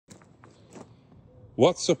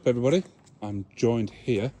What's up, everybody? I'm joined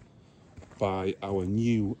here by our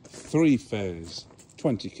new 3-phase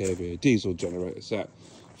 20 kVA diesel generator set,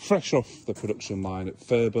 fresh off the production line at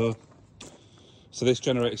Furbo. So this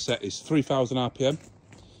generator set is 3000 RPM,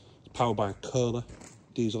 it's powered by a Kohler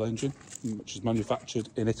diesel engine, which is manufactured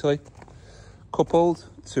in Italy, coupled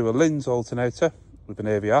to a Linz Alternator with an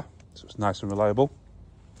AVR, so it's nice and reliable.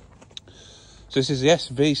 So this is the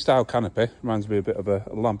SV style canopy, reminds me a bit of a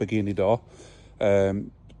Lamborghini door.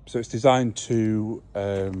 So it's designed to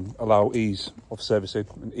allow ease of servicing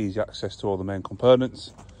and easy access to all the main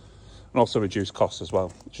components, and also reduce costs as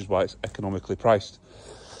well, which is why it's economically priced.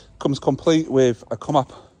 Comes complete with a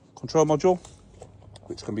ComAp control module,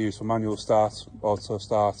 which can be used for manual start, auto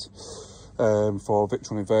start, for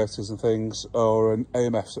Victron inverters and things, or an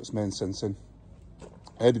AMF, so it's main sensing,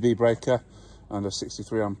 ABB breaker, and a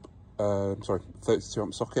 32 amp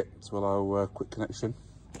socket to allow quick connection.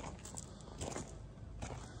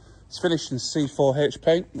 It's finished in C4H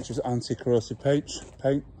paint, which is anti-corrosive paint.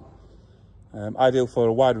 Ideal for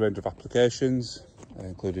a wide range of applications,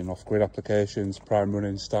 including off-grid applications, prime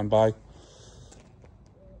running, standby.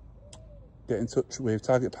 Get in touch with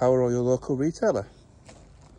Target Power or your local retailer.